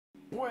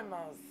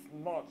Buenas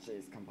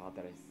noches,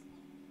 compadres.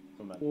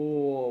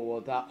 Oh,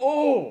 what that?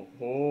 Oh!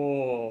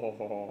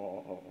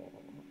 Oh!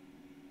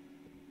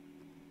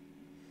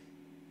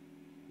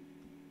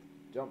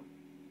 Jump.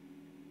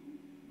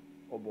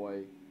 Oh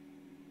boy.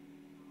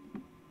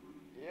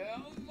 Yeah,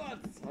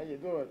 that's how you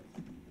do it.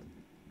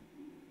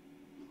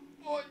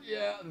 Oh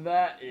yeah,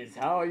 that is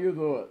how you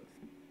do it.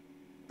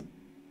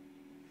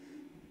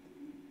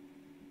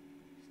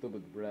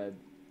 Stupid bread.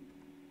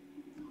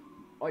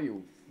 Oh,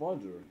 you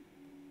fudger.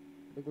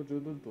 Look what you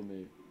did to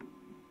me.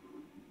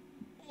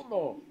 Oh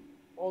no!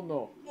 Oh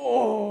no!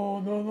 Oh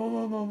no no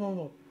no no no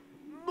no!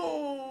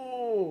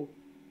 No!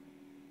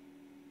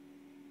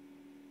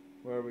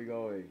 Where are we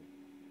going?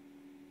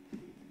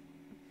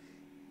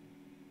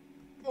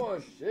 Oh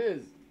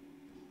shiz!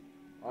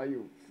 Are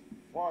you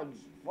fudge?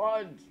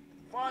 Fudge!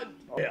 Fudge!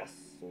 Oh, yes,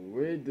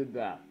 we did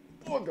that.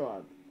 Oh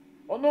god!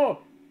 Oh no!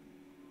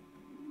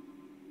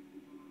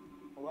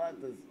 That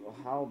is.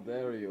 How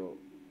dare you?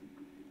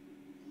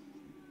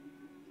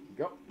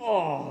 Go!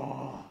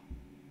 Oh!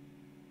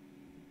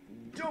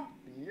 Jump!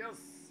 Yes!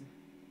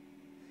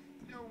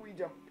 Now we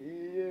jump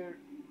here.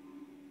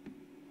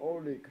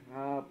 Holy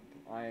crap!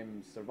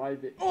 I'm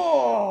surviving.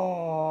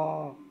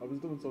 Oh! I was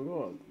doing so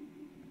good.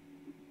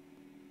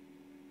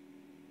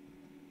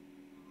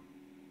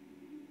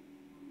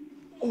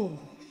 Oh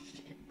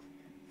shit!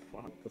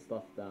 Fuck the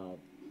stuff down.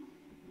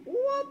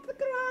 What the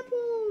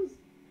crapples?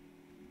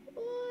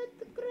 What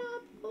the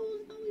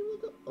crapples? Now we will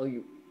go. Oh,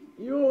 you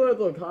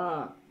little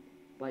car!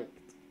 Biked.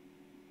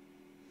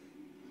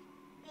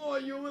 Oh,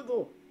 you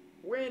little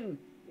win!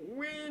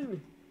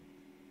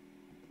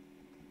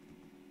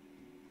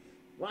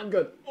 One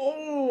good.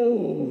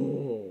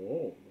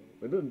 Oh,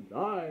 we didn't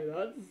die.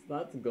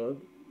 That's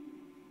good.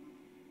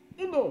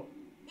 Oh no!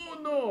 Oh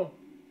no!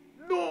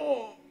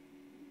 No!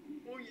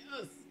 Oh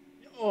yes!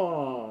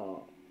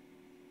 Oh!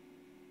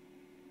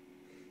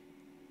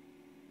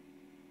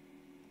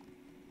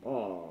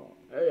 Oh!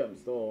 Hey, I'm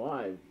still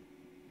alive.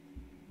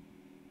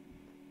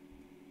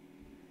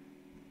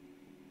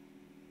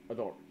 A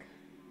dork.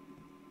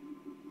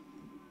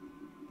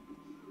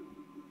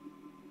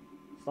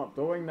 Stop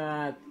doing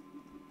that.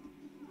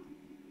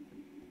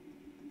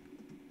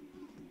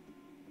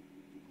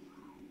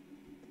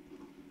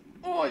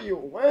 Oh, you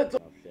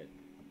little. Oh shit.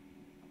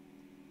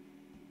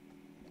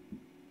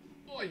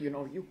 Oh, you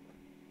know, you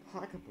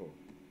cockapoo.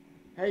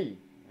 Hey,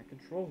 my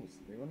controls,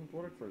 they wouldn't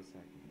work for a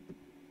second.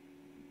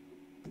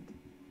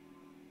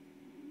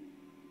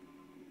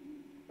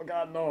 Oh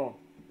god, no.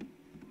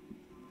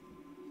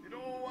 You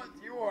know what?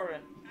 You are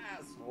an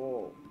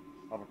asshole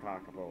of a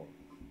cockapoo.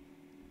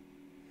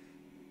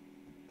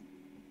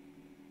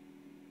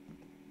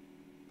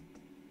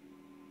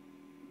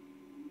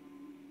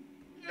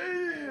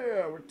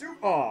 Yeah, we're too.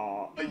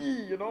 Aw,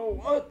 you know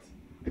what?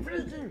 I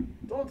freaking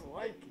don't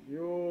like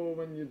you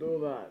when you do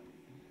that.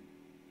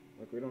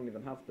 Like, we don't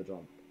even have to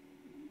jump.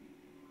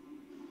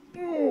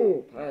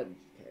 Ooh,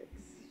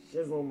 pancakes.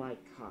 Shizzle my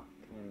cock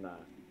and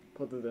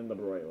put it in the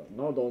broiler.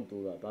 No, don't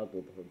do that. That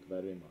would hurt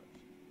very much.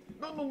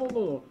 No, no, no,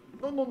 no,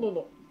 no, no, no, no,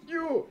 no.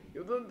 You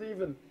don't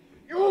even.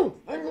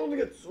 I'm going to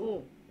get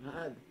so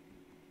mad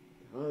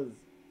because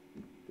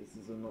this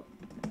is enough.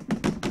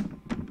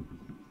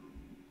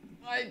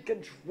 My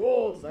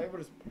controls. I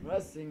was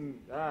pressing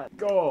that.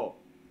 Go.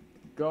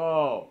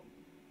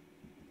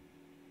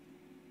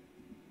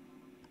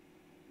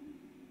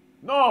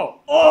 No!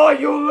 Oh,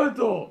 you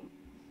little!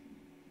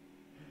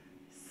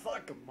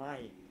 Suck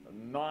my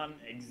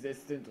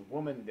non-existent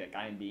woman dick.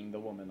 I'm being the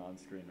woman on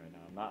screen right now.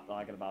 I'm not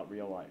talking about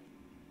real life.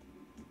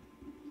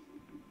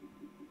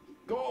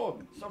 Go!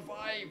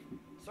 Survive!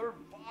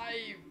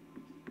 Survive!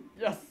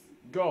 Yes!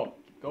 Go!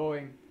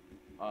 Going.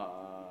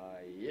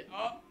 Yeah.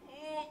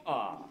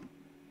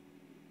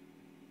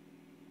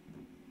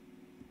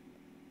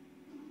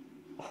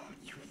 Oh,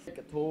 you take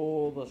it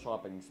to the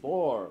shopping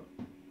store.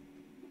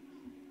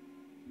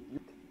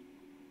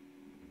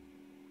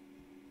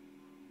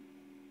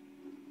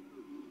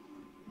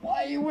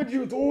 Why would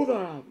you do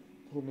that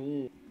to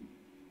me?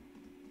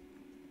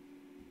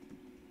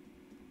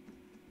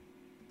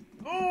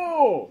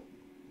 No!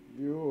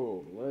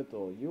 You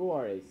little, you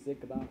are a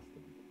sick bastard.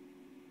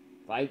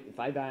 If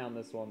I die on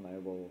this one, I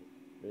will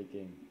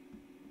freaking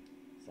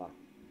suck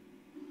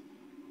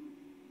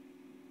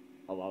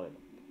a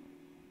lollipop.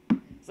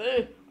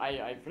 See?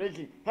 I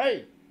freaking,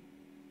 hey!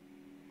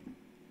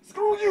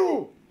 Screw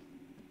you!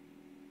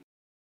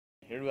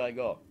 Here I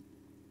go.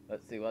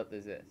 Let's see what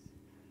this is.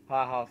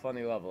 Haha,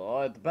 funny level.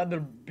 Oh, it better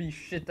be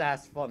shit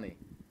ass funny.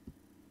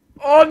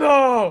 Oh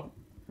no!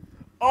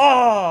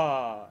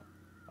 Oh!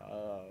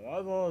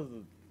 That was.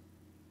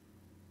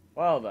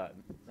 Well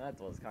then. That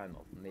was kind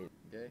of neat,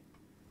 okay?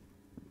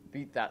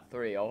 Beat that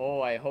 3.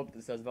 Oh, I hope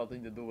this has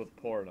nothing to do with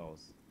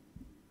pornos.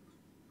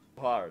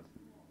 Hard.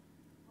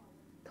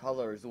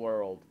 Colors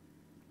World.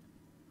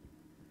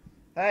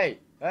 Hey!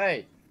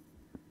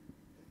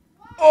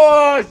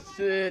 Oh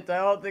shit, I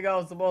don't think I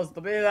was supposed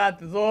to be that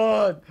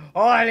soon!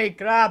 Holy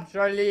crap,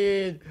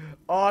 Charlene!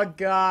 Oh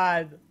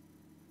god!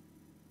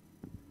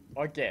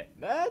 Okay,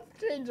 let's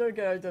change our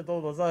character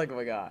to the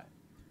second guy.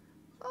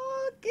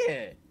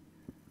 Okay.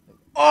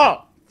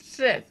 Oh,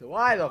 shit.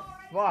 Why the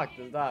fuck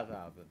does that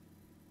happen?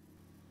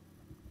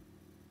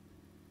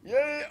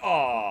 Yeah. Oh,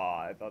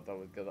 I thought that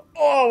was gonna.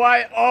 Oh,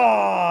 why?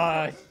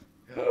 Oh.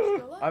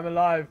 I'm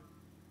alive.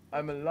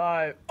 I'm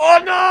alive.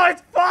 Oh, no,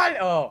 it's fine.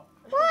 Oh.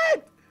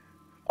 What?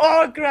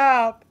 Oh,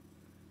 crap.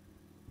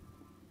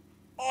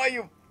 Oh,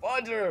 you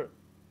fudger.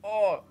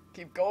 Oh,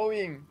 keep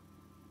going.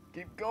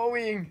 Keep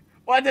going.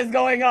 What is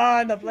going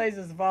on? The place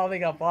is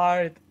falling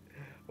apart.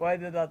 Why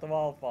did that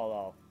wall fall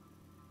off?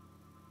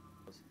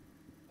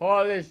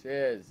 Holy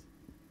shit.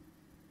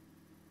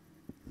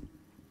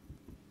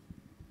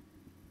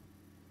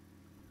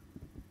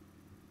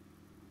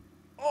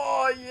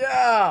 Oh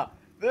yeah!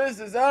 This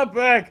is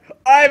epic!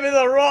 I'm in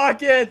a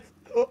rocket!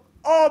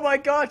 Oh my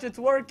gosh, it's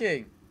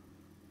working!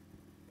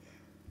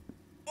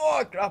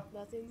 Oh crap!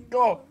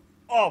 Go!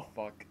 Oh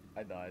fuck,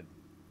 I died.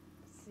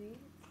 See?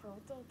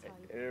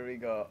 Prototype. Here we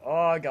go.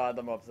 Oh god,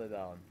 I'm upside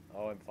down.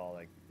 Oh, I'm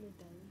falling.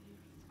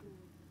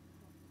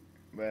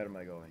 Where am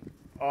I going?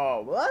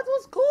 Oh, well that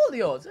was cool,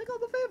 yo! Check out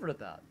the favorite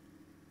that.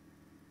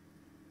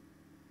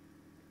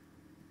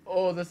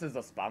 Oh, this is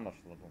a Spanish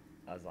level,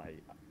 as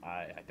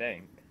I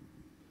think.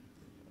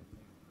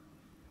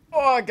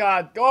 Oh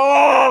god,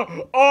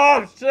 go!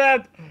 Oh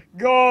shit!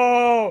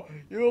 Go!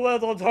 You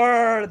little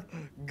turd!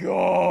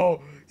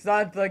 Go!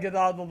 Santa, get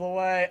out of the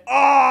way!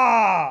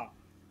 Ah!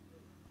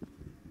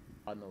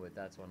 Oh no, wait,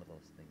 that's one of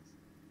those things.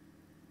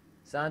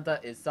 Santa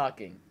is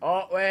sucking.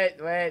 Oh, wait,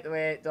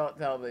 don't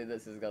tell me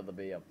this is gonna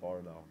be a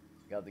porno.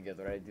 Got to get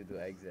ready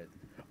to exit.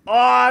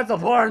 Oh, it's a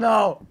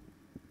porno!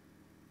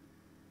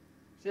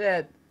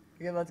 Shit.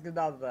 Okay, let's get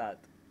out of that.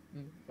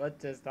 What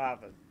just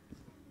happened?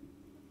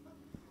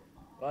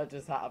 What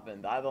just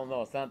happened? I don't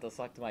know. Santa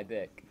sucked my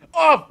dick.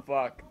 Oh,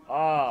 fuck.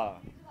 Ah.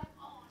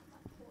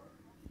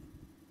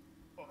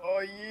 Oh,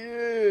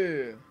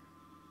 yeah.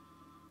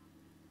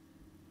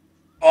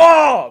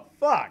 Oh,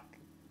 fuck.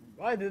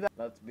 Why did that?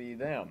 Let's be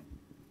them.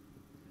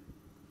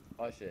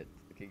 Oh, shit.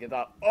 Okay, get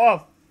out.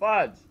 Oh,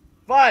 fudge.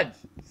 Fudge.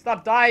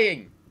 Stop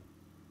dying.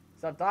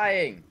 Stop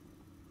dying.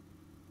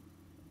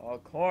 Oh,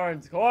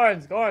 corns.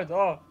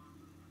 Oh,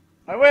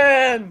 I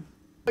win.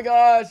 Oh, my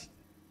gosh.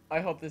 I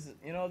hope this is,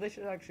 you know, they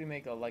should actually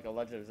make a, like a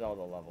Legend of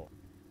Zelda level.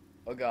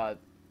 Oh god.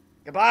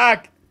 Get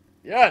back!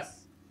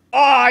 Yes!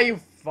 Ah, you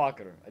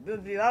fucker! I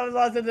didn't see, that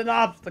wasn't an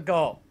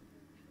obstacle!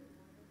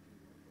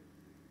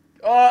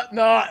 Oh,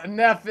 no,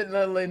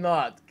 definitely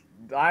not.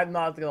 I'm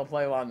not gonna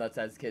play one that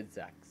says kid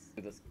sex.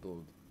 This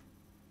dude.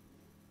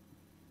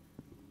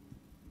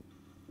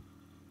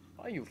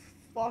 Oh, you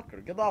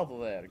fucker, get out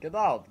of there, get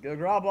out,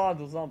 grab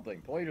onto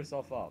something, pull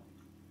yourself up.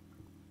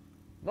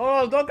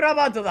 No, don't grab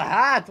onto the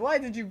hat! Why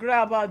did you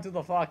grab onto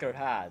the fucker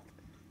hat?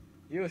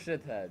 You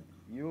shithead.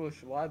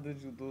 Why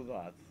did you do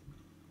that?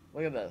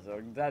 Look at this,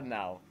 we're dead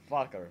now.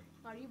 Fucker.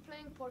 Are you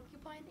playing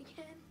Porcupine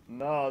again?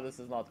 No, this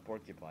is not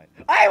Porcupine.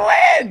 I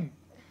win!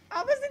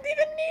 I wasn't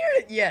even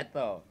near it yet,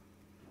 though.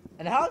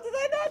 And how did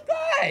I not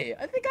die?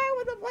 I think I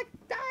would have, like,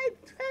 died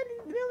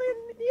 20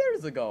 million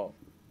years ago.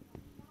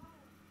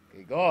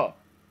 Okay, go.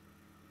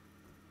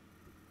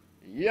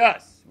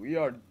 Yes, we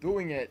are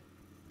doing it.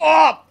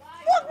 Oh!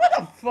 What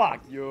the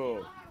fuck,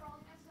 you?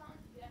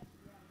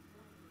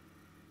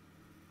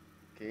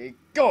 Okay,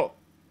 go!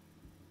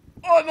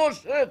 Oh no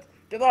shit!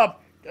 Get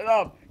up! Get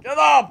up! Get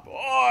up!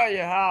 Oh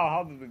yeah,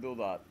 how did we do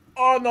that?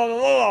 Oh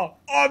no!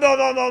 Oh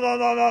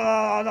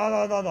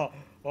no!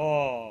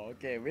 Oh,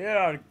 okay, we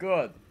are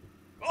good.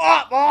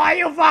 Oh,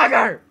 you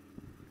fucker!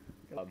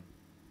 Let's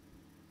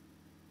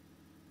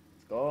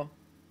go.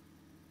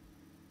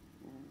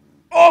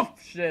 Oh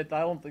shit! I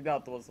don't think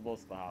that was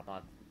supposed to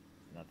happen.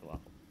 Not the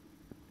level.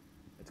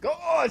 Let's go!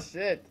 Oh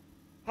shit!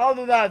 How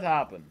did that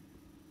happen?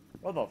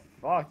 What the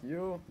fuck,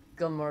 you?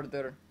 Gun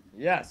murder.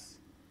 Yes.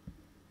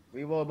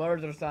 We will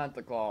murder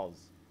Santa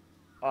Claus.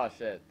 Oh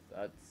shit,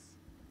 that's...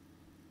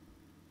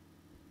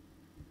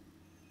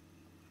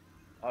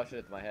 Oh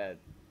shit, my head.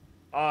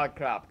 Oh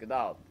crap, get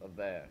out of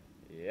there.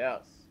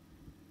 Yes.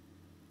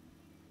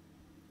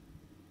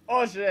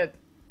 Oh shit!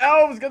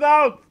 Elves, get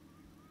out!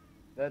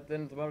 That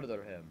didn't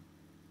murder him.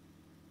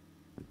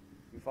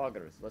 You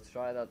fuckers, let's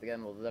try that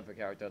again with a different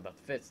character that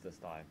fits this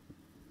time.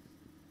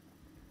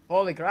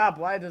 Holy crap,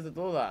 why does it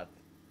do that?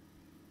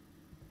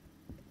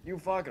 You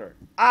fucker.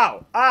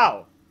 Ow!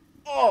 Ow!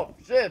 Oh,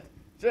 shit!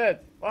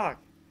 Fuck!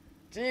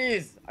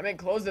 Jeez! I'm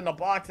enclosed in a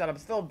box and I'm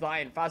still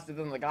dying faster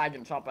than the guy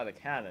getting shot by the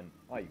cannon.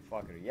 Oh, you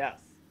fucker, yes.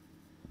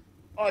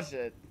 Oh,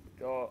 shit.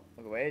 Go.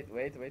 Okay,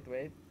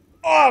 wait.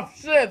 Oh,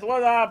 shit!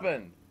 What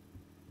happened?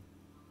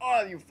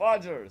 Oh, you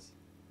fudgers.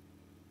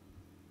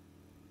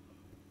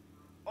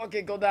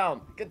 Okay, go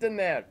down. Get in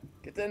there.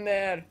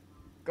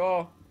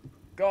 Go.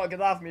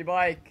 Get off me,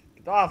 bike.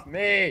 Get off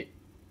me!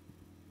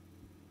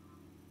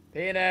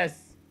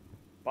 Penis!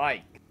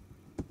 Bike.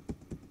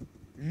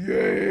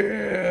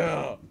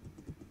 Yeah!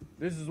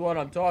 This is what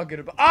I'm talking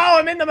about. Oh,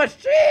 I'm in the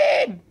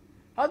machine!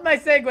 How'd my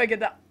Segway get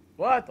that?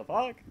 What the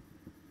fuck?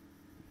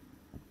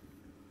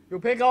 You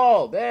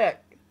pickle, dick!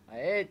 I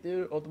hate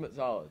you. Ultimate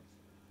challenge.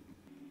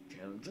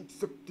 Challenge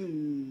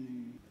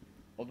accepted.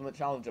 Ultimate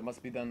challenge. It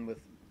must be done with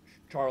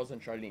Charles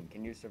and Charlene.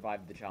 Can you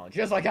survive the challenge?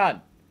 Yes, I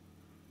can.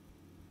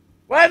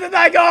 Where did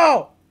I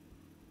go?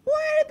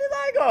 Where did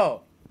I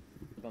go?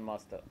 The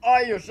master. Oh,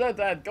 you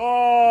shithead.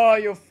 Go,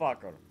 you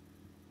fucker.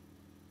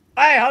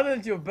 Hey, how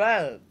didn't you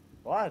bend?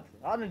 What?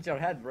 How didn't your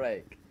head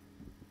break?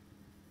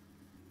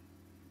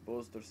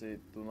 Booster seat,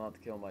 do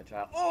not kill my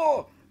child.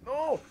 Oh,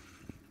 no.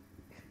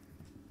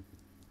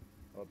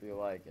 Hope you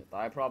like it.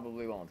 I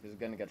probably won't, because it's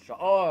gonna get shot.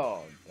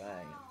 Oh, dang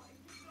it.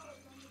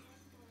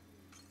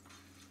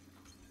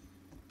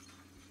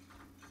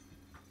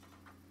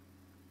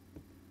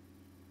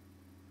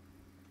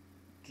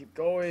 Keep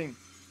going.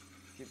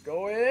 Keep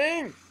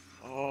going.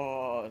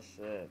 Oh,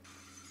 shit.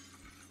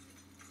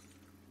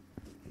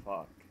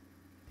 Fuck.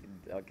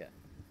 Okay.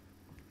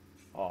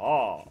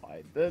 Oh,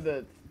 I did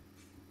it.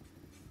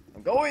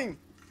 I'm going.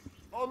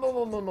 Oh, no,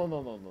 no, no, no,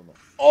 no, no, no, no.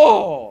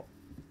 Oh!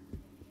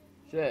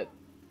 Shit.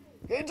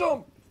 Okay,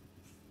 jump.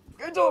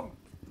 Okay, jump.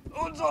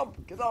 Don't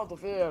jump. Get out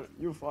of here,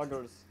 you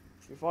fuckers.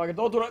 You fuckers.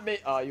 Don't rip me.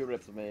 Ah, you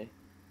ripped me.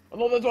 Oh,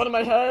 no, there's one in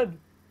my head.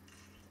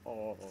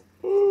 Oh.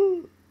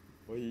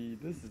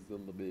 Wait, this is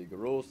gonna be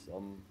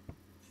gruesome.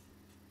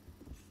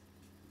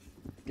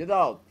 Get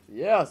out.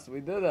 Yes, we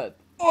did it.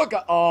 Oh,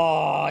 God.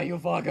 Oh, you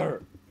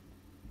fucker.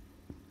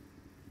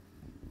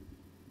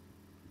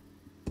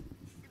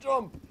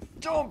 Jump.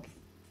 Jump.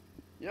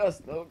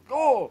 Yes, no.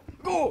 Go.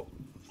 Go.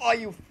 Oh,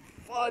 you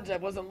fudge. I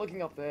wasn't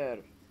looking up there.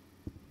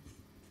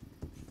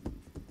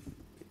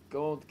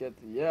 Don't get.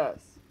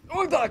 Yes.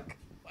 Oh, duck.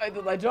 Why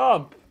did I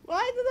jump?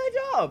 Why did I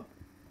jump?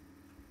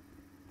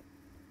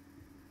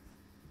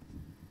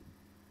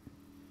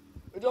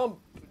 Jump.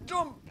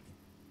 Jump.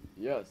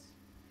 Yes.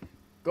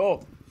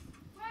 Go.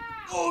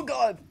 Oh,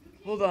 God.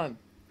 Hold on.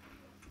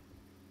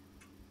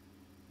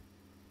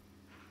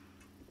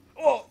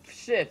 Oh,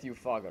 shit, you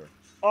fucker.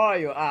 Oh,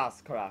 you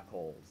ass crack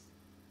holes.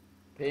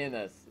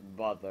 Penis,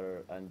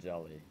 butter, and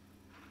jelly.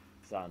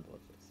 Sandwiches.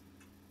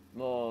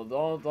 No,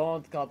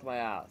 don't cut my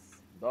ass.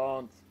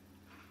 Don't.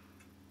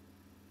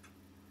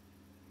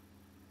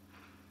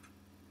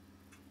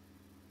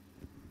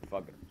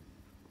 Fucker.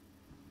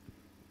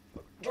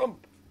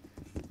 Jump!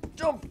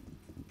 Jump!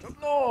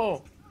 Jump!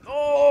 No!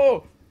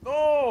 No!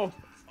 No!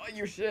 Oh,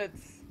 you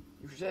shits!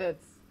 You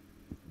shits!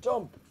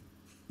 Jump!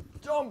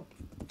 Jump!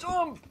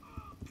 Jump!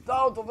 Get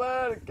out of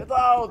there! Get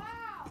out!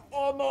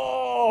 Oh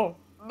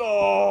no!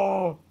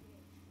 No!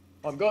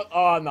 I'm good.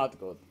 Oh, I'm not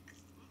good.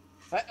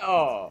 Hey,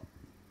 oh!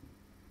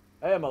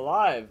 Hey, I'm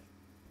alive!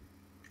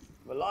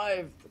 I'm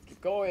alive! But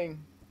keep going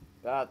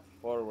that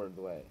forward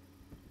way.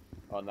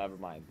 Oh, never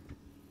mind.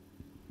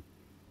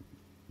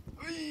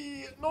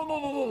 Whee! No, no,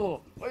 no, no,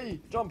 no! Hey,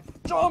 jump!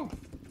 Jump!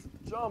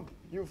 Jump!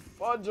 You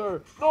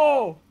fudger!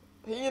 No!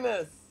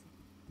 Penis!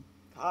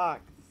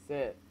 Cock!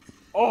 Sit!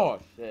 Oh,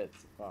 shit!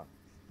 Fuck.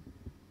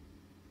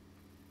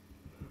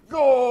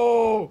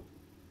 Go!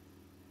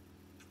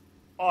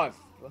 Oh,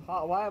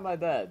 why am I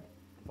dead?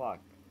 Fuck.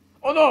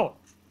 Oh no!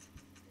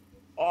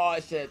 Oh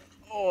shit!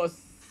 Oh,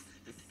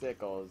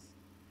 sickles.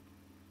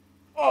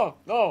 Oh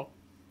no!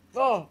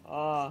 No!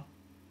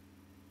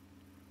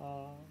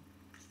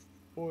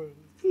 Boy.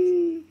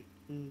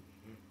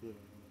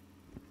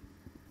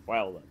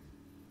 Well then.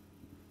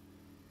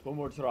 2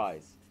 more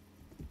tries.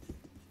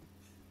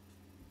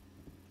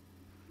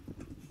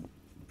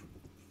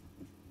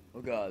 Oh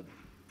god.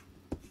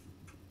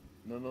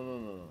 No, no, no,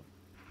 no, no.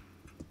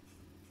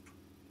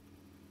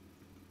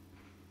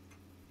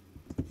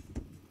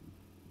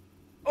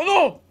 Oh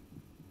no!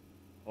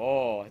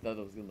 Oh, I thought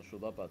it was gonna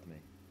shoot up at me.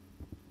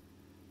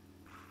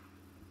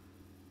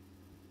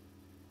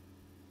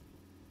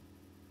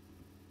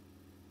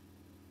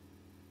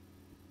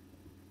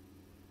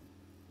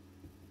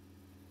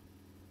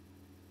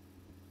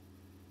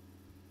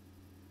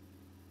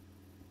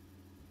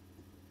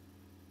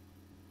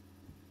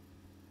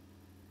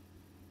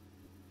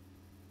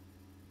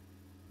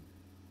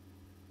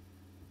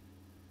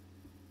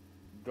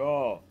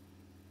 Go.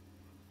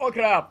 Oh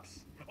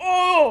craps!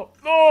 Oh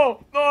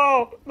no!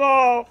 No!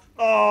 No!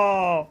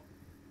 No!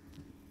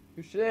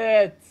 You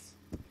shit!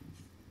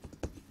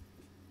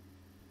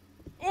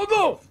 Oh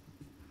no!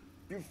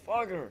 You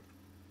fucker!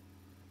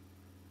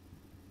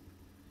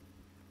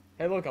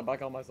 Hey look, I'm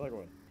back on my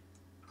Segway.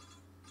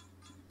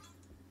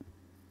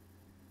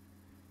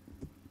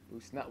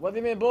 Boost now. What do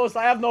you mean boost?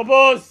 I have no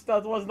boost!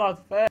 That was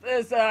not fair.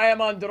 Listen, I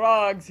am on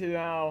drugs here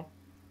now.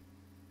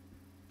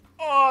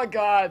 Oh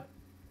god!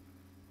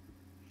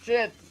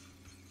 Shit!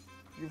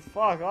 You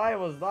fuck, that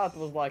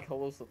was like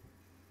hallucin.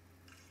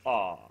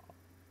 Oh.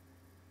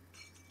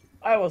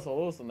 I was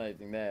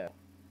hallucinating there.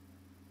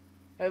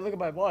 Hey, look at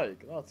my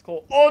bike. That's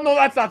cool. Oh no,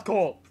 that's not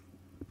cool!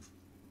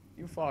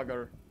 You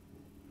fucker.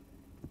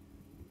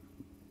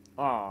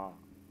 Ah.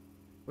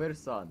 Where's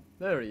son?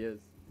 There he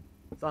is.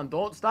 Son,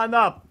 don't stand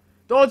up!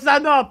 Don't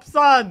stand up,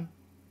 son!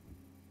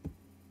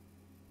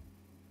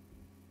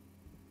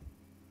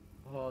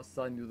 Oh,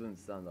 son, you didn't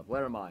stand up.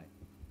 Where am I?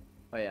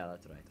 Oh yeah,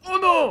 that's right. Oh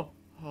no!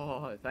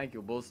 Oh, thank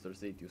you, Bolster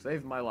Seat. You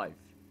saved my life.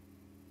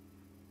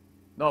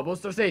 No,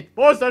 booster seat!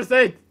 Booster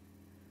seat!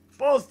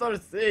 Booster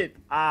seat!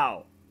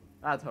 Ow.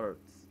 That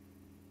hurts.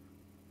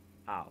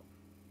 Ow.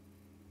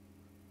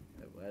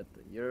 What?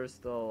 You're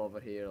still over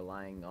here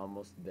lying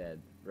almost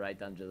dead.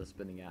 Right under the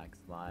spinning axe.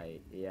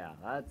 Yeah,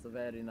 that's a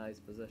very nice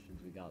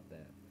positions we got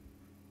there.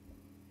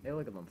 Hey,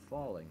 look at them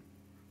falling.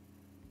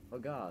 Oh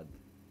god.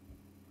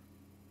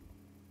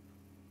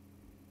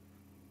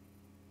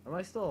 Am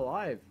I still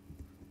alive?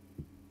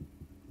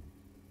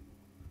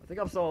 I think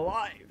I'm still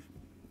alive.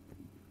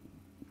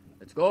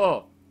 Let's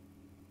go.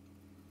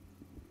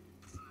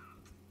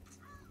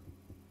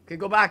 Okay,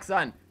 go back,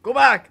 son. Go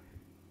back.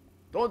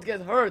 Don't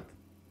get hurt.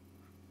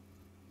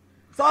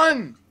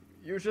 Son!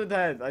 You should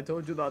have. I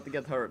told you not to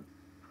get hurt.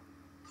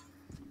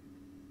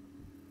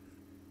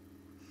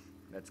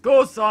 Let's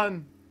go,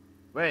 son.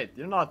 Wait,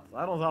 you're not.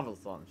 I don't have a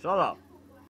son. Shut up.